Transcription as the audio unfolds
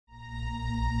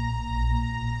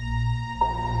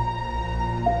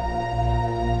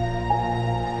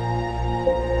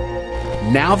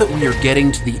Now that we are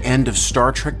getting to the end of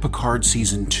Star Trek Picard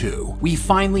Season 2, we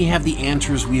finally have the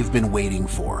answers we have been waiting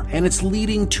for, and it's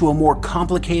leading to a more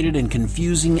complicated and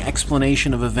confusing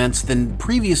explanation of events than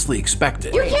previously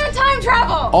expected. You can't time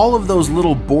travel! All of those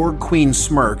little Borg Queen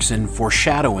smirks and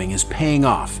foreshadowing is paying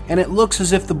off, and it looks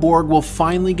as if the Borg will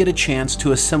finally get a chance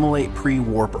to assimilate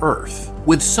pre-warp Earth.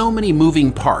 With so many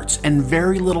moving parts and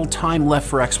very little time left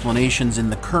for explanations in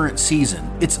the current season,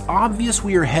 it's obvious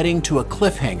we are heading to a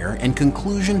cliffhanger and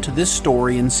conclusion to this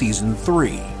story in Season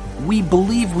 3. We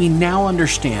believe we now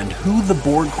understand who the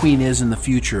Borg Queen is in the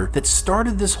future that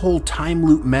started this whole time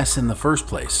loop mess in the first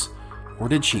place. Or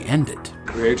did she end it?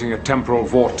 Creating a temporal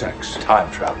vortex.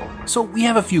 Time travel. So we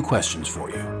have a few questions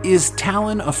for you. Is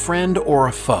Talon a friend or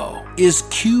a foe? Is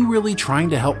Q really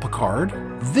trying to help Picard?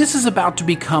 This is about to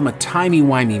become a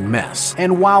timey-wimey mess,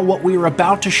 and while what we are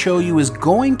about to show you is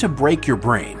going to break your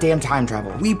brain, damn time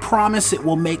travel, we promise it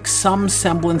will make some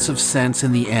semblance of sense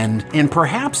in the end, and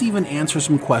perhaps even answer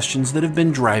some questions that have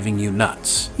been driving you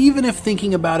nuts, even if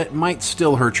thinking about it might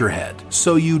still hurt your head.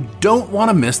 So you don't want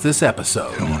to miss this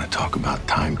episode. I don't want to talk about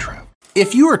time travel.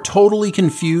 If you are totally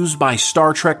confused by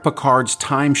Star Trek Picard's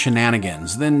time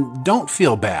shenanigans, then don't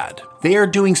feel bad. They are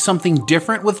doing something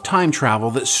different with time travel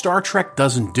that Star Trek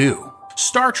doesn't do.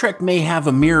 Star Trek may have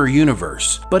a mirror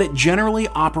universe, but it generally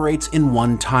operates in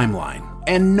one timeline.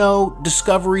 And no,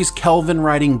 Discovery's Kelvin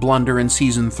writing blunder in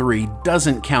Season 3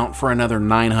 doesn't count for another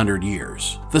 900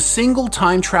 years. The single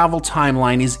time travel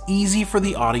timeline is easy for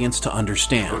the audience to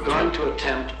understand. We're going to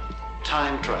attempt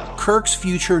time travel. Kirk's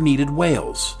future needed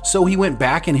whales, so he went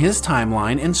back in his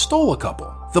timeline and stole a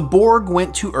couple. The Borg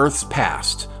went to Earth's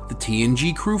past. The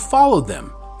TNG crew followed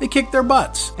them. They kicked their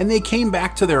butts, and they came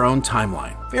back to their own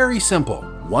timeline. Very simple.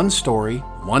 One story,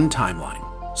 one timeline.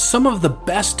 Some of the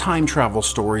best time travel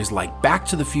stories like Back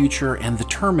to the Future and The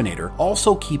Terminator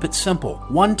also keep it simple.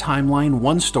 One timeline,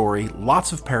 one story,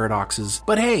 lots of paradoxes,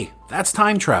 but hey, that's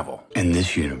time travel. In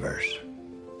this universe,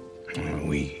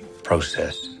 we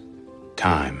process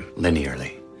time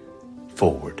linearly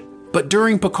forward. But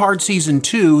during Picard Season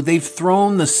 2, they've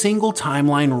thrown the single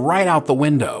timeline right out the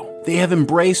window. They have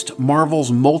embraced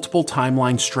Marvel's multiple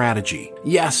timeline strategy.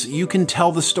 Yes, you can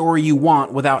tell the story you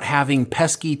want without having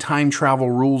pesky time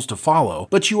travel rules to follow,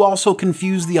 but you also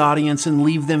confuse the audience and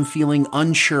leave them feeling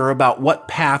unsure about what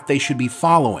path they should be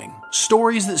following.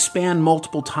 Stories that span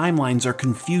multiple timelines are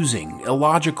confusing,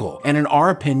 illogical, and in our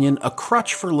opinion, a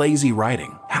crutch for lazy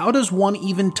writing. How does one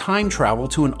even time travel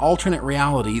to an alternate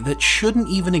reality that shouldn't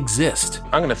even exist?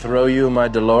 I'm gonna throw you in my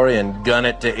DeLorean, gun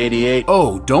it to 88.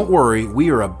 Oh, don't worry, we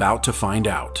are about to find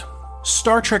out.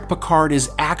 Star Trek Picard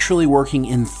is actually working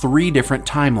in 3 different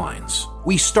timelines.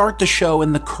 We start the show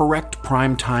in the correct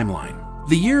prime timeline.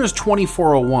 The year is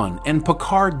 2401, and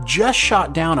Picard just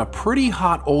shot down a pretty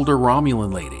hot older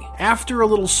Romulan lady. After a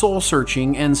little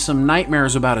soul-searching and some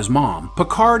nightmares about his mom,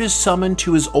 Picard is summoned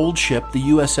to his old ship, the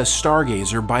USS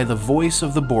Stargazer, by the voice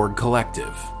of the Borg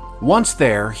Collective. Once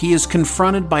there, he is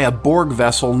confronted by a Borg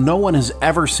vessel no one has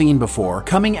ever seen before,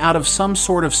 coming out of some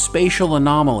sort of spatial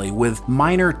anomaly with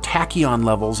minor tachyon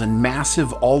levels and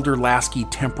massive Alder-Lasky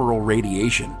temporal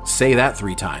radiation. Say that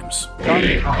 3 times.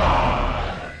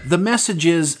 The message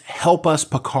is, help us,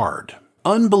 Picard.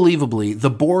 Unbelievably, the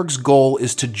Borg's goal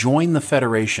is to join the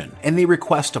Federation, and they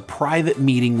request a private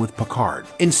meeting with Picard.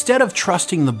 Instead of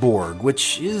trusting the Borg,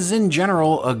 which is in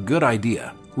general a good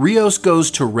idea, Rios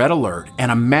goes to red alert, and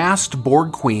a masked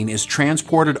Borg Queen is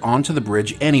transported onto the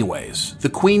bridge anyways. The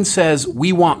Queen says,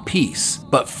 "We want peace,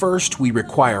 but first we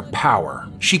require power."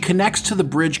 She connects to the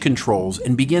bridge controls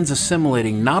and begins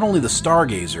assimilating not only the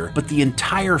Stargazer, but the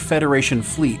entire Federation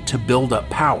fleet to build up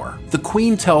power. The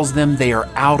Queen tells them they are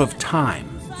out of time.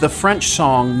 The French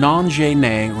song Non je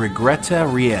ne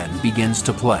regrette rien begins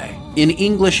to play. In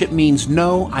English it means,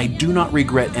 "No, I do not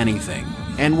regret anything."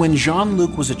 And when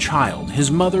Jean-Luc was a child,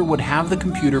 his mother would have the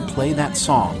computer play that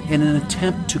song in an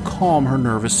attempt to calm her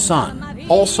nervous son.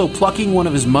 Also plucking one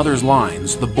of his mother's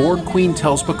lines, the Borg Queen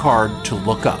tells Picard to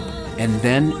look up, and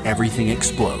then everything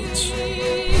explodes.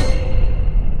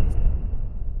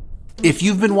 If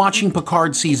you've been watching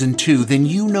Picard Season 2, then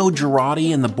you know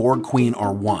Jurati and the Borg Queen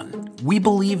are one. We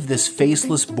believe this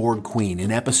faceless Borg Queen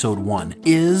in Episode 1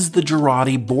 is the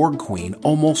Jurati Borg Queen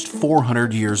almost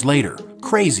 400 years later.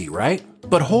 Crazy, right?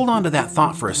 But hold on to that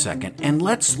thought for a second, and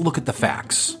let's look at the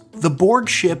facts. The Borg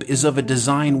ship is of a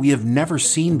design we have never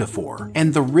seen before,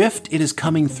 and the rift it is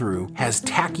coming through has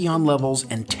tachyon levels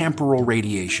and temporal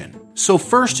radiation. So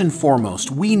first and foremost,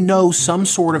 we know some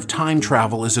sort of time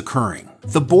travel is occurring.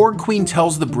 The Borg Queen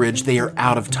tells the bridge they are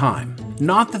out of time.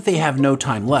 Not that they have no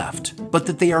time left, but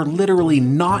that they are literally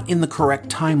not in the correct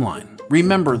timeline.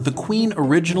 Remember, the Queen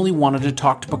originally wanted to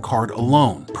talk to Picard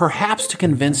alone, perhaps to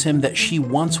convince him that she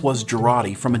once was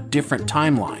Jurati from a different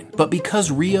timeline. But because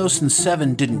Rios and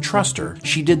Seven didn't trust her,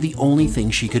 she did the only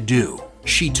thing she could do.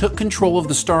 She took control of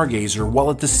the Stargazer while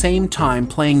at the same time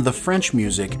playing the French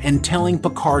music and telling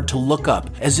Picard to look up,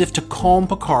 as if to calm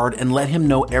Picard and let him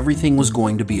know everything was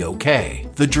going to be okay.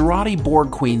 The Jurati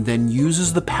Borg Queen then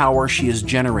uses the power she has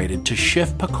generated to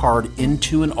shift Picard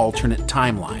into an alternate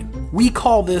timeline. We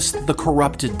call this the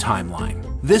corrupted timeline.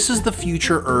 This is the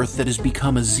future Earth that has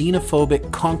become a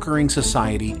xenophobic, conquering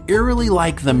society, eerily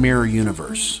like the Mirror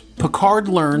Universe. Picard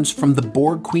learns from the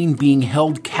Borg Queen being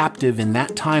held captive in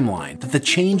that timeline that the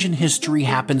change in history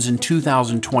happens in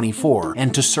 2024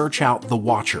 and to search out the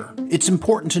Watcher. It's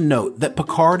important to note that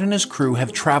Picard and his crew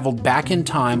have traveled back in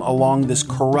time along this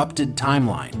corrupted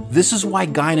timeline. This is why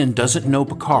Guinan doesn't know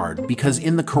Picard, because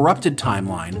in the corrupted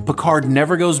timeline, Picard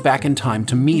never goes back in time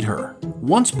to meet her.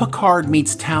 Once Picard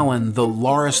meets Talon, the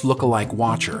Laris lookalike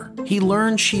Watcher, he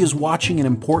learns she is watching an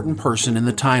important person in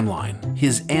the timeline,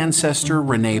 his ancestor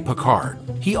Rene Picard.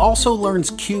 He also learns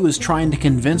Q is trying to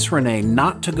convince Rene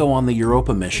not to go on the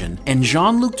Europa mission, and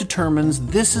Jean-Luc determines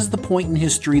this is the point in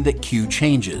history that Q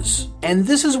changes. And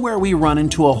this is where we run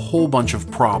into a whole bunch of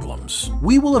problems.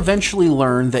 We will eventually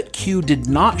learn that Q did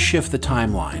not shift the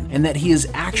timeline, and that he is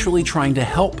actually trying to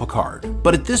help Picard.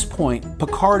 But at this point,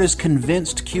 Picard is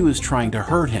convinced Q is trying to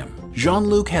hurt him.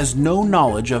 Jean-Luc has no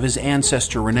knowledge of his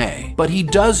ancestor Rene, but he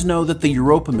does know that the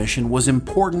Europa mission was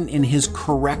important in his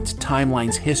correct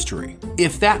timeline's history.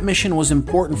 If that mission was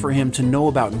important for him to know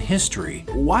about in history,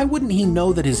 why wouldn't he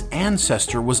know that his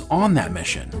ancestor was on that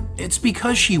mission? It's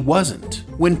because she wasn't.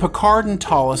 When Picard and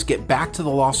Talos get back to the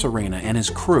La Sirena and his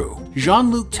crew,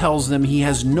 Jean-Luc tells them he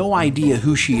has no idea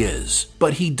who she is,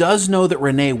 but he does know that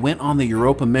Rene went on the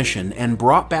Europa mission and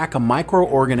brought back a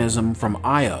microorganism from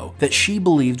Io that she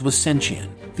believed was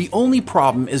sentient. The only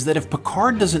problem is that if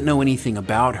Picard doesn't know anything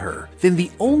about her, then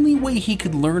the only way he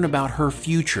could learn about her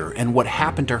future and what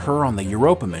happened to her on the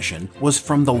Europa mission was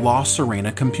from the La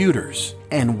Sirena computers.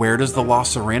 And where does the La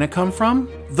Sirena come from?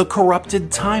 The corrupted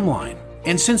timeline.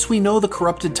 And since we know the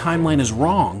corrupted timeline is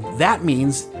wrong, that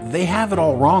means they have it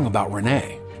all wrong about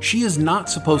Rene. She is not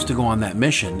supposed to go on that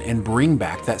mission and bring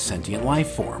back that sentient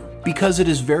life form, because it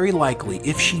is very likely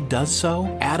if she does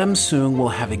so, Adam Soong will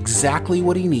have exactly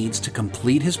what he needs to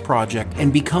complete his project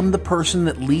and become the person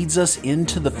that leads us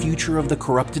into the future of the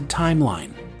corrupted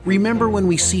timeline. Remember when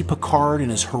we see Picard in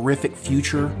his horrific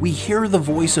future, we hear the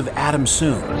voice of Adam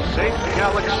Soong. A safe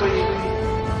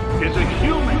galaxy is a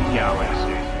human galaxy.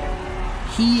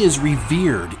 He is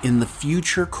revered in the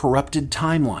future corrupted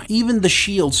timeline. Even the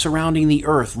shield surrounding the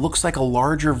Earth looks like a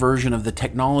larger version of the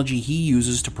technology he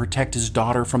uses to protect his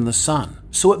daughter from the sun.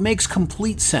 So it makes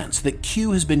complete sense that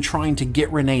Q has been trying to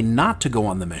get Rene not to go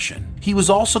on the mission. He was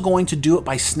also going to do it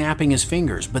by snapping his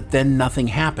fingers, but then nothing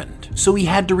happened. So he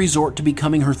had to resort to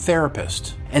becoming her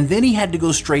therapist. And then he had to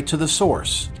go straight to the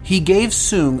source. He gave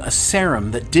Soong a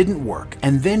serum that didn't work,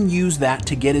 and then used that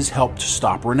to get his help to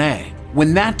stop Rene.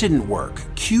 When that didn't work,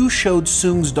 Q showed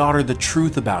Soong's daughter the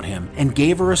truth about him and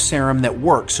gave her a serum that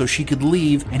worked so she could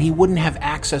leave and he wouldn't have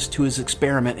access to his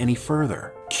experiment any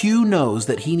further. Q knows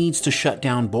that he needs to shut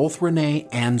down both Rene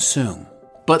and Soong.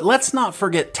 But let's not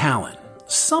forget Talon.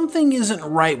 Something isn't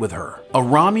right with her. A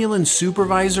Romulan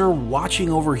supervisor watching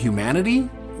over humanity?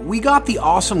 We got the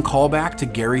awesome callback to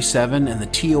Gary 7 and the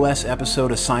TOS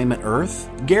episode Assignment Earth.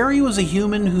 Gary was a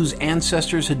human whose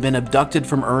ancestors had been abducted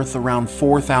from Earth around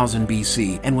 4000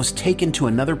 BC and was taken to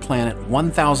another planet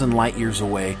 1000 light years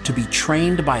away to be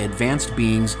trained by advanced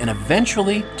beings and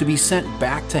eventually to be sent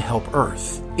back to help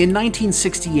Earth. In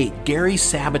 1968, Gary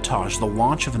sabotaged the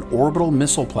launch of an orbital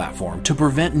missile platform to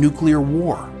prevent nuclear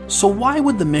war. So why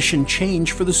would the mission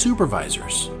change for the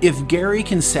supervisors? If Gary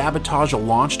can sabotage a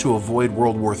launch to avoid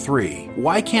World War III,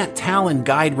 why can't Talon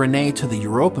guide Rene to the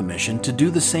Europa mission to do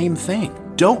the same thing?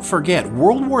 Don't forget,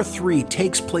 World War III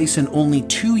takes place in only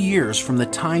 2 years from the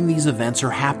time these events are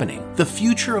happening. The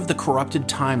future of the corrupted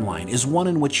timeline is one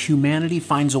in which humanity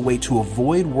finds a way to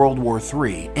avoid World War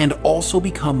III and also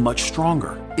become much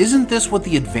stronger. Isn't this what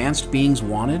the advanced beings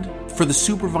wanted? For the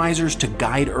supervisors to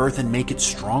guide Earth and make it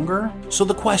stronger? So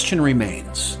the question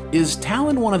remains, is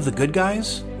Talon one of the good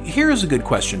guys? Here's a good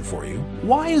question for you.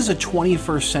 Why is a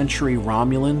 21st century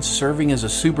Romulan serving as a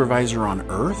supervisor on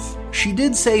Earth? She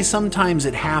did say sometimes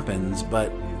it happens,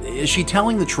 but is she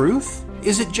telling the truth?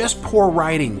 Is it just poor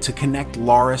writing to connect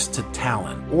Laris to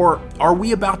Talon? Or are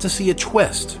we about to see a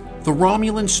twist? The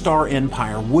Romulan Star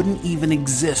Empire wouldn't even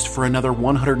exist for another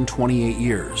 128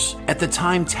 years. At the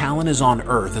time Talon is on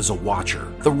Earth as a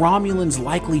Watcher, the Romulans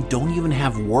likely don't even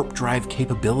have warp drive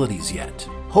capabilities yet.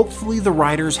 Hopefully the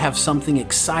writers have something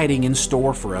exciting in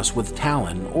store for us with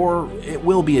Talon, or it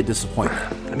will be a disappointment.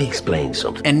 Let me explain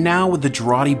something. And now with the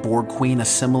Jurati Borg Queen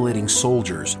assimilating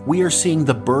soldiers, we are seeing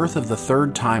the birth of the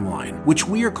third timeline, which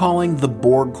we are calling the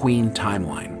Borg Queen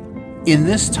timeline. In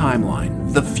this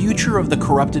timeline, the future of the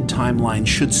corrupted timeline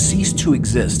should cease to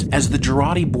exist as the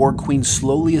Jurati Borg Queen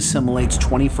slowly assimilates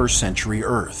 21st century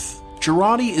Earth.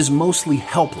 Jurati is mostly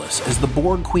helpless as the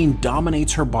Borg Queen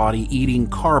dominates her body eating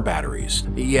car batteries.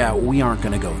 Yeah, we aren't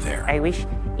gonna go there. I wish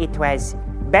it was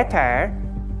better,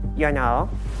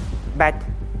 but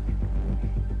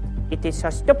it is so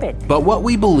stupid. But what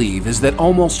we believe is that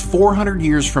almost 400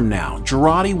 years from now,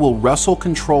 Jurati will wrestle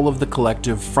control of the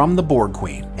collective from the Borg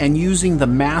Queen, and using the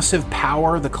massive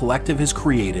power the collective has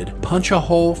created, punch a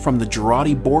hole from the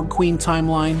Jurati Borg Queen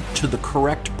timeline to the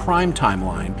correct Prime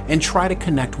timeline and try to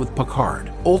connect with Picard,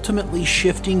 ultimately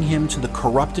shifting him to the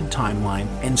corrupted timeline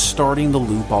and starting the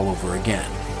loop all over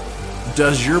again.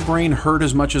 Does your brain hurt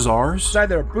as much as ours? It's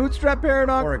either a bootstrap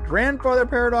paradox, or a grandfather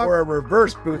paradox, or a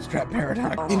reverse bootstrap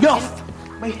paradox.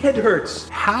 Enough! My head hurts.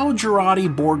 How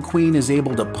Jurati Borg Queen is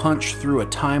able to punch through a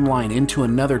timeline into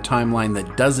another timeline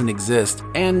that doesn't exist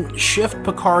and shift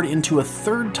Picard into a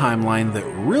third timeline that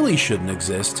really shouldn't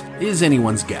exist is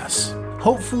anyone's guess.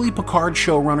 Hopefully Picard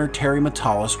showrunner Terry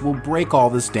Matalas will break all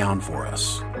this down for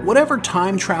us. Whatever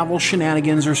time travel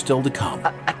shenanigans are still to come.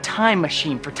 A time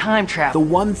machine for time travel. The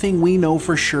one thing we know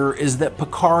for sure is that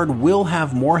Picard will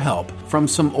have more help from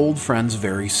some old friends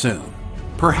very soon.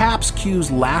 Perhaps Q's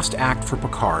last act for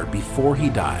Picard before he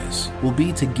dies will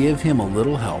be to give him a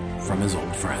little help from his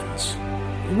old friends.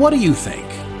 What do you think?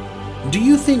 Do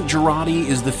you think Jurati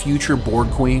is the future Borg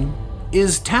Queen?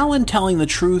 Is Talon telling the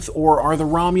truth, or are the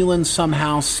Romulans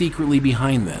somehow secretly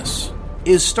behind this?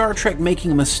 Is Star Trek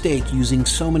making a mistake using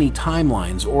so many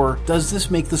timelines, or does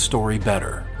this make the story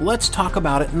better? Let's talk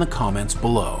about it in the comments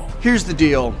below. Here's the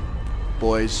deal,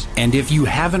 boys. And if you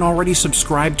haven't already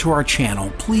subscribed to our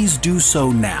channel, please do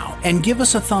so now. And give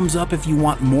us a thumbs up if you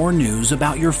want more news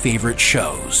about your favorite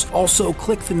shows. Also,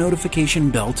 click the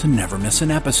notification bell to never miss an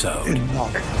episode.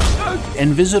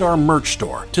 And visit our merch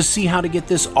store to see how to get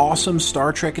this awesome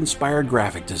Star Trek inspired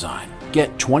graphic design.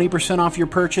 Get 20% off your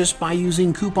purchase by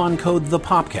using coupon code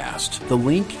THEPOPCAST. The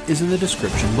link is in the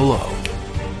description below.